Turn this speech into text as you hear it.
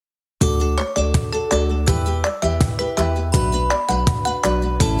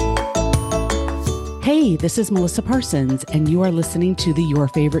Hey, this is Melissa Parsons, and you are listening to the Your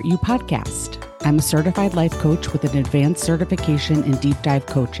Favorite You podcast. I'm a certified life coach with an advanced certification in deep dive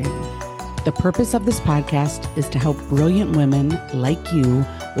coaching. The purpose of this podcast is to help brilliant women like you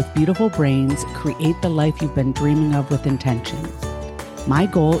with beautiful brains create the life you've been dreaming of with intention. My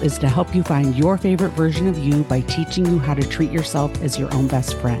goal is to help you find your favorite version of you by teaching you how to treat yourself as your own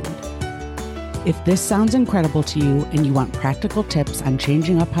best friend. If this sounds incredible to you and you want practical tips on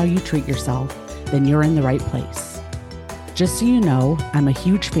changing up how you treat yourself, then you're in the right place. Just so you know, I'm a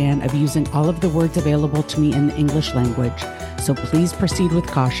huge fan of using all of the words available to me in the English language, so please proceed with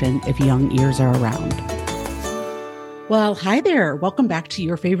caution if young ears are around. Well, hi there. Welcome back to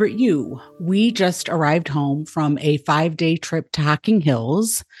Your Favorite You. We just arrived home from a 5-day trip to Hocking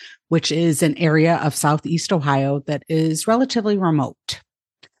Hills, which is an area of Southeast Ohio that is relatively remote.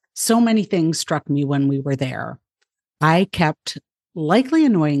 So many things struck me when we were there. I kept, likely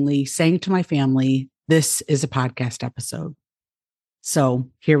annoyingly, saying to my family, this is a podcast episode. So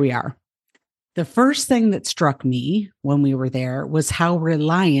here we are. The first thing that struck me when we were there was how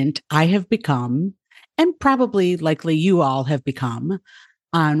reliant I have become, and probably likely you all have become,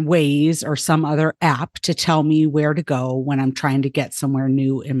 on Waze or some other app to tell me where to go when I'm trying to get somewhere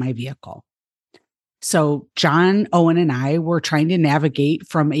new in my vehicle. So John, Owen, and I were trying to navigate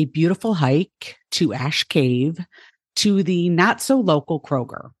from a beautiful hike to Ash Cave to the not-so-local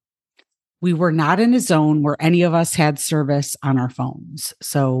Kroger. We were not in a zone where any of us had service on our phones,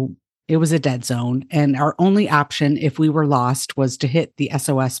 so it was a dead zone, and our only option if we were lost was to hit the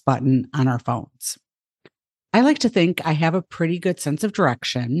SOS button on our phones. I like to think I have a pretty good sense of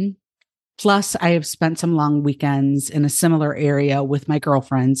direction. Plus, I have spent some long weekends in a similar area with my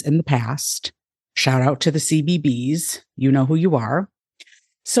girlfriends in the past. Shout out to the CBBs. You know who you are.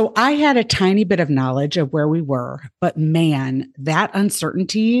 So I had a tiny bit of knowledge of where we were, but man, that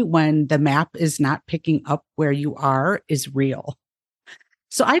uncertainty when the map is not picking up where you are is real.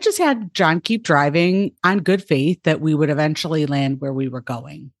 So I just had John keep driving on good faith that we would eventually land where we were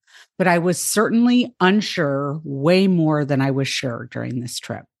going. But I was certainly unsure, way more than I was sure during this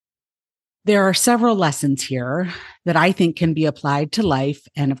trip. There are several lessons here that I think can be applied to life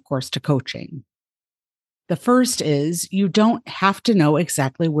and, of course, to coaching. The first is you don't have to know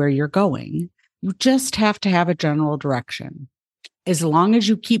exactly where you're going. You just have to have a general direction. As long as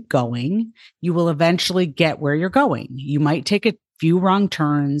you keep going, you will eventually get where you're going. You might take a few wrong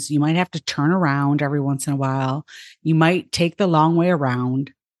turns. You might have to turn around every once in a while. You might take the long way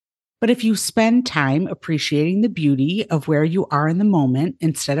around. But if you spend time appreciating the beauty of where you are in the moment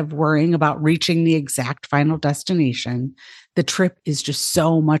instead of worrying about reaching the exact final destination, the trip is just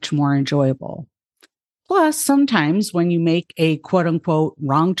so much more enjoyable. Plus, sometimes when you make a quote unquote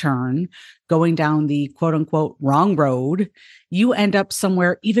wrong turn, going down the quote unquote wrong road, you end up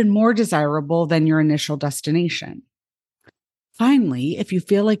somewhere even more desirable than your initial destination. Finally, if you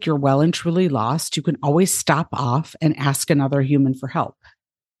feel like you're well and truly lost, you can always stop off and ask another human for help.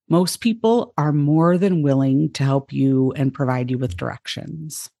 Most people are more than willing to help you and provide you with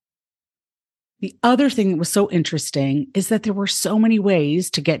directions. The other thing that was so interesting is that there were so many ways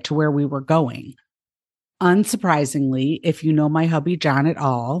to get to where we were going. Unsurprisingly, if you know my hubby John at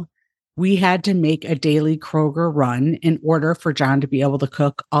all, we had to make a daily Kroger run in order for John to be able to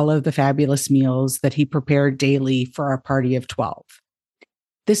cook all of the fabulous meals that he prepared daily for our party of 12.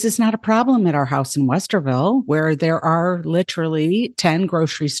 This is not a problem at our house in Westerville, where there are literally 10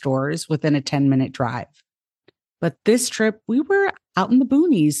 grocery stores within a 10-minute drive. But this trip, we were out in the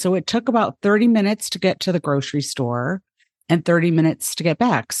boonies, so it took about 30 minutes to get to the grocery store and 30 minutes to get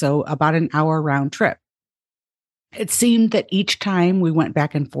back, so about an hour round trip. It seemed that each time we went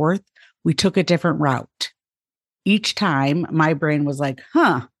back and forth, we took a different route. Each time, my brain was like,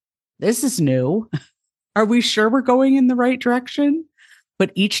 this is new. Are we sure we're going in the right direction?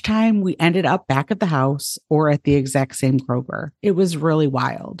 But each time we ended up back at the house or at the exact same Kroger. It was really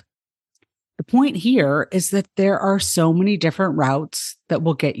wild. The point here is that there are so many different routes that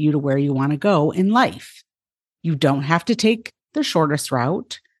will get you to where you want to go in life. You don't have to take the shortest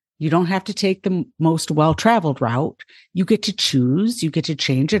route. You don't have to take the most well-traveled route. You get to choose. You get to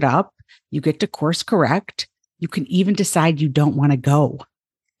change it up. You get to course correct. You can even decide you don't want to go.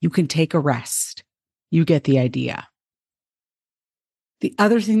 You can take a rest. You get the idea. The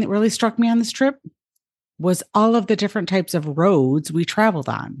other thing that really struck me on this trip was all of the different types of roads we traveled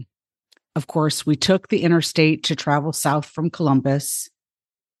on. Of course, we took the interstate to travel south from Columbus.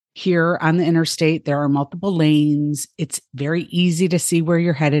 Here on the interstate, there are multiple lanes. It's very easy to see where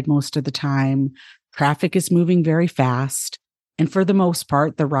you're headed most of the time. Traffic is moving very fast. And for the most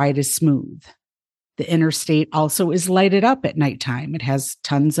part, the ride is smooth. The interstate also is lighted up at nighttime. It has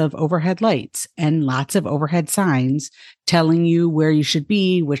tons of overhead lights and lots of overhead signs telling you where you should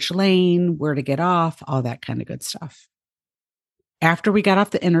be, which lane, where to get off, all that kind of good stuff. After we got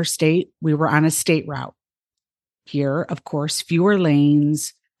off the interstate, we were on a state route. Here, of course, fewer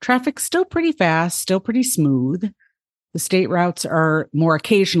lanes, traffic's still pretty fast, still pretty smooth. The state routes are more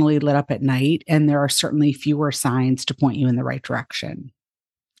occasionally lit up at night, and there are certainly fewer signs to point you in the right direction.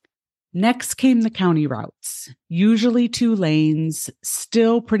 Next came the county routes, usually 2 lanes,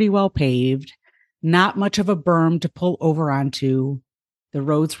 still pretty well paved, not much of a berm to pull over onto. The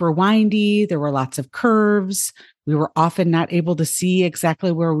roads were windy, there were lots of curves. We were often not able to see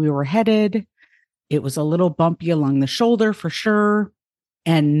exactly where we were headed. It was a little bumpy along the shoulder for sure,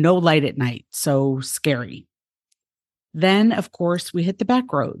 and no light at night, so scary. Then, of course, we hit the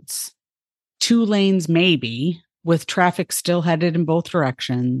back roads. 2 lanes maybe, with traffic still headed in both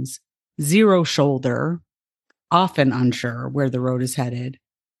directions. 0 shoulder, often unsure where the road is headed.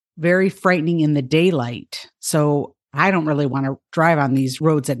 Very frightening in the daylight. So I don't really want to drive on these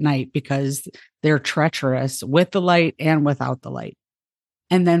roads at night because they're treacherous with the light and without the light.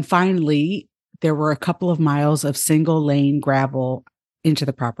 And then finally, there were a couple of miles of single lane gravel into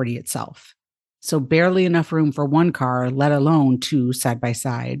the property itself. So barely enough room for 1 car, let alone 2 side by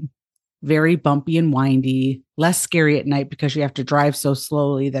side. Very bumpy and windy, less scary at night because you have to drive so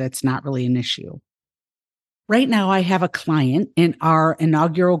slowly that it's not really an issue. Right now, I have a client in our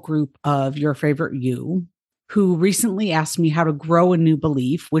inaugural group of Your Favorite You who recently asked me how to grow a new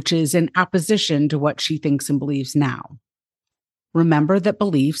belief, which is in opposition to what she thinks and believes now. Remember that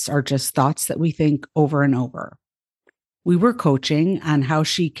beliefs are just thoughts that we think over and over. We were coaching on how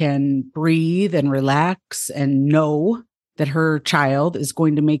she can breathe and relax and know that her child is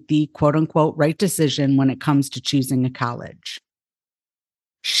going to make the quote unquote right decision when it comes to choosing a college.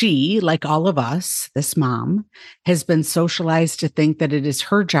 She, like all of us, this mom, has been socialized to think that it is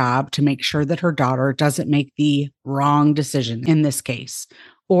her job to make sure that her daughter doesn't make the wrong decision in this case,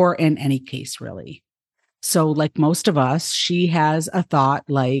 or in any case, really. So like most of us, she has a thought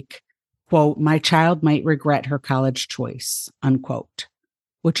like, quote, my child might regret her college choice, unquote,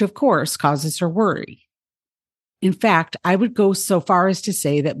 which of course causes her worry. In fact, I would go so far as to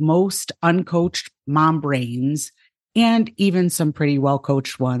say that most uncoached mom brains, and even some pretty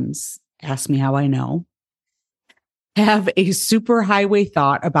well-coached ones, ask me how I know, have a superhighway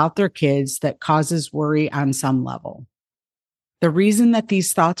thought about their kids that causes worry on some level. The reason that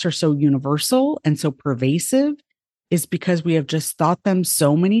these thoughts are so universal and so pervasive is because we have just thought them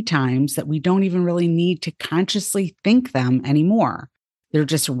so many times that we don't even really need to consciously think them anymore. They're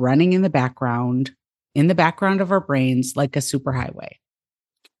just running in the background of our brains like a superhighway.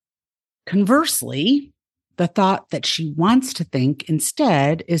 Conversely, the thought that she wants to think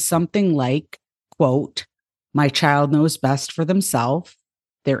instead is something like, quote, my child knows best for themselves.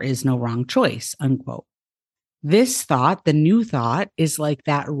 There is no wrong choice, unquote. This thought, the new thought, is like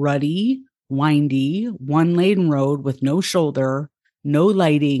that ruddy, windy, 1-lane road with no shoulder, no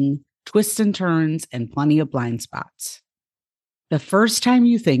lighting, twists and turns, and plenty of blind spots. The first time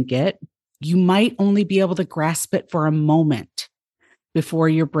you think it, you might only be able to grasp it for a moment before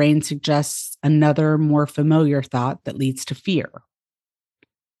your brain suggests another more familiar thought that leads to fear.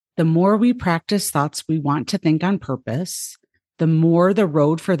 The more we practice thoughts we want to think on purpose, the more the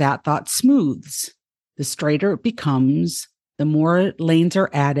road for that thought smooths. The straighter it becomes, the more lanes are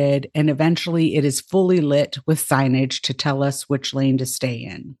added, and eventually it is fully lit with signage to tell us which lane to stay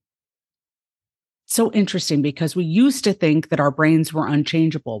in. So interesting because we used to think that our brains were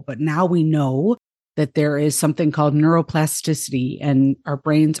unchangeable, but now we know that there is something called neuroplasticity and our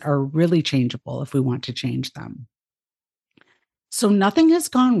brains are really changeable if we want to change them. So nothing has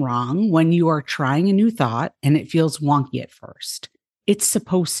gone wrong when you are trying a new thought and it feels wonky at first. It's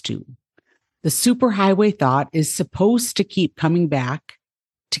supposed to. The superhighway thought is supposed to keep coming back,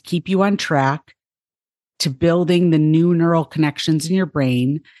 to keep you on track, to building the new neural connections in your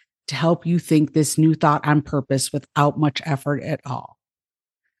brain, to help you think this new thought on purpose without much effort at all.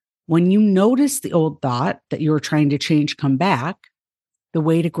 When you notice the old thought that you were trying to change come back, the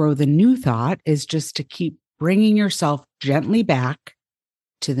way to grow the new thought is just to keep bringing yourself gently back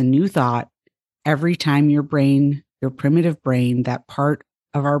to the new thought every time your brain, your primitive brain, that part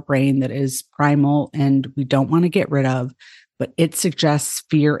of our brain that is primal and we don't want to get rid of, but it suggests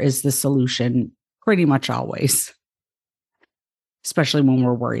fear is the solution pretty much always, especially when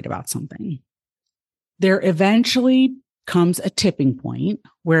we're worried about something. There eventually comes a tipping point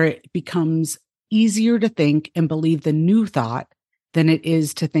where it becomes easier to think and believe the new thought than it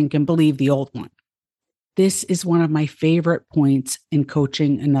is to think and believe the old one. This is one of my favorite points in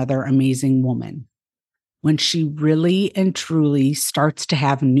coaching another amazing woman. when she really and truly starts to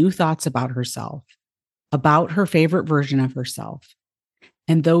have new thoughts about herself, about her favorite version of herself.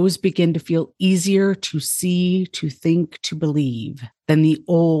 And those begin to feel easier to see, to think, to believe than the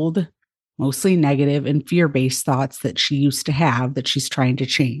old, mostly negative and fear-based thoughts that she used to have that she's trying to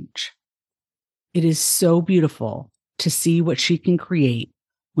change. It is so beautiful to see what she can create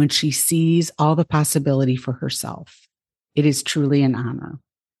when she sees all the possibility for herself. It is truly an honor.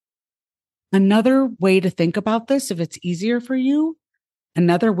 Another way to think about this, if it's easier for you,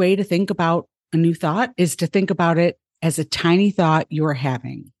 another way to think about a new thought is to think about it as a tiny thought you're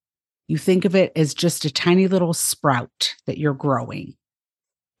having. You think of it as just a tiny little sprout that you're growing.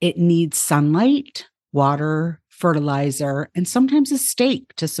 It needs sunlight, water, fertilizer, and sometimes a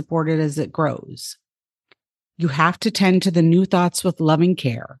stake to support it as it grows. You have to tend to the new thoughts with loving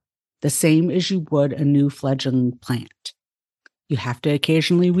care, the same as you would a new fledgling plant. You have to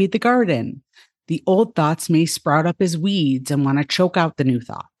occasionally weed the garden. The old thoughts may sprout up as weeds and want to choke out the new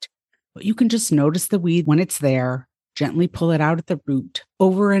thought, but you can just notice the weed when it's there, gently pull it out at the root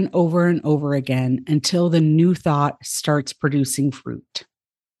over and over and over again until the new thought starts producing fruit.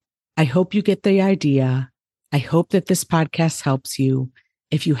 I hope you get the idea. I hope that this podcast helps you.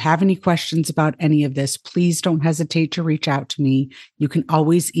 If you have any questions about any of this, please don't hesitate to reach out to me. You can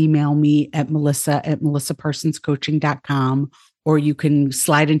always email me at melissa@melissaparsonscoaching.com, or you can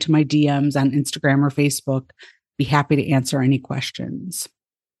slide into my DMs on Instagram or Facebook. Be happy to answer any questions.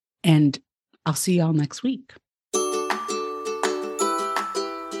 And I'll see y'all next week.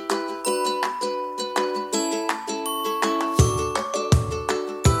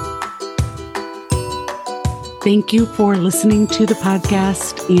 Thank you for listening to the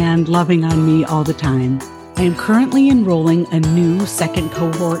podcast and loving on me all the time. I am currently enrolling a new second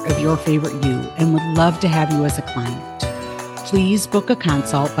cohort of Your Favorite You and would love to have you as a client. Please book a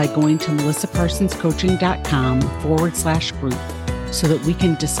consult by going to melissaparsonscoaching.com/group so that we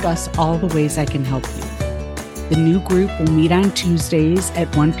can discuss all the ways I can help you. The new group will meet on Tuesdays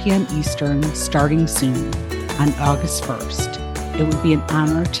at 1 p.m. Eastern starting soon on August 1st. It would be an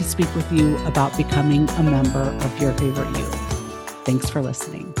honor to speak with you about becoming a member of Your Favorite You. Thanks for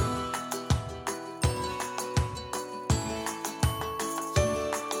listening.